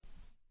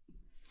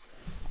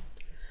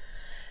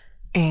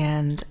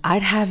And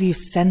I'd have you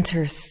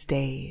center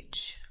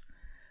stage,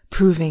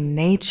 proving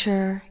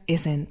nature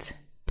isn't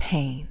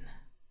pain.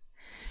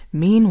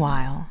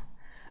 Meanwhile,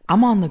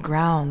 I'm on the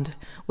ground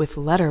with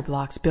letter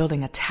blocks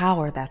building a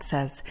tower that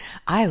says,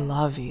 I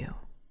love you.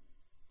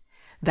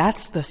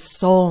 That's the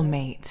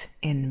soulmate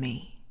in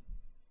me.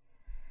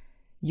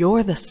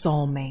 You're the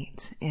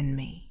soulmate in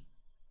me.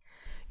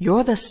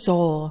 You're the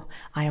soul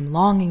I am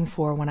longing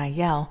for when I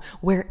yell,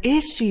 where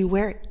is she?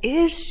 Where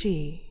is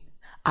she?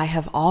 I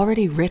have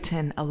already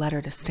written a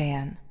letter to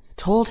Stan,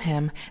 told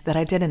him that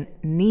I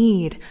didn't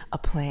need a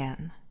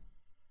plan,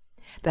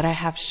 that I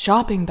have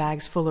shopping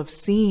bags full of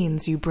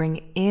scenes you bring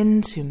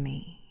into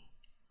me,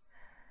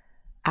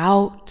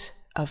 out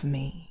of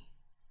me,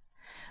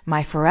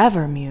 my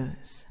forever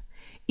muse.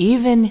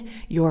 Even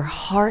your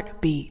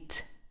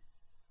heartbeat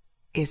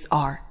is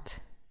art.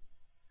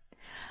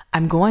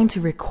 I'm going to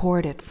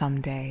record it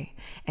someday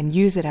and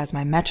use it as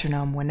my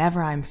metronome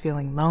whenever I'm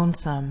feeling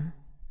lonesome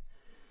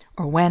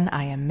or when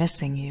I am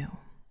missing you.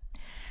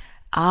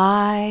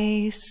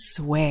 I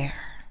swear,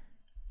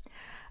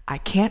 I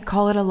can't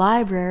call it a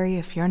library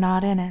if you're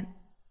not in it.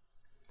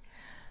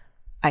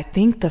 I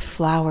think the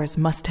flowers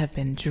must have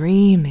been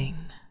dreaming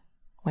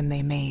when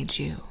they made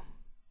you.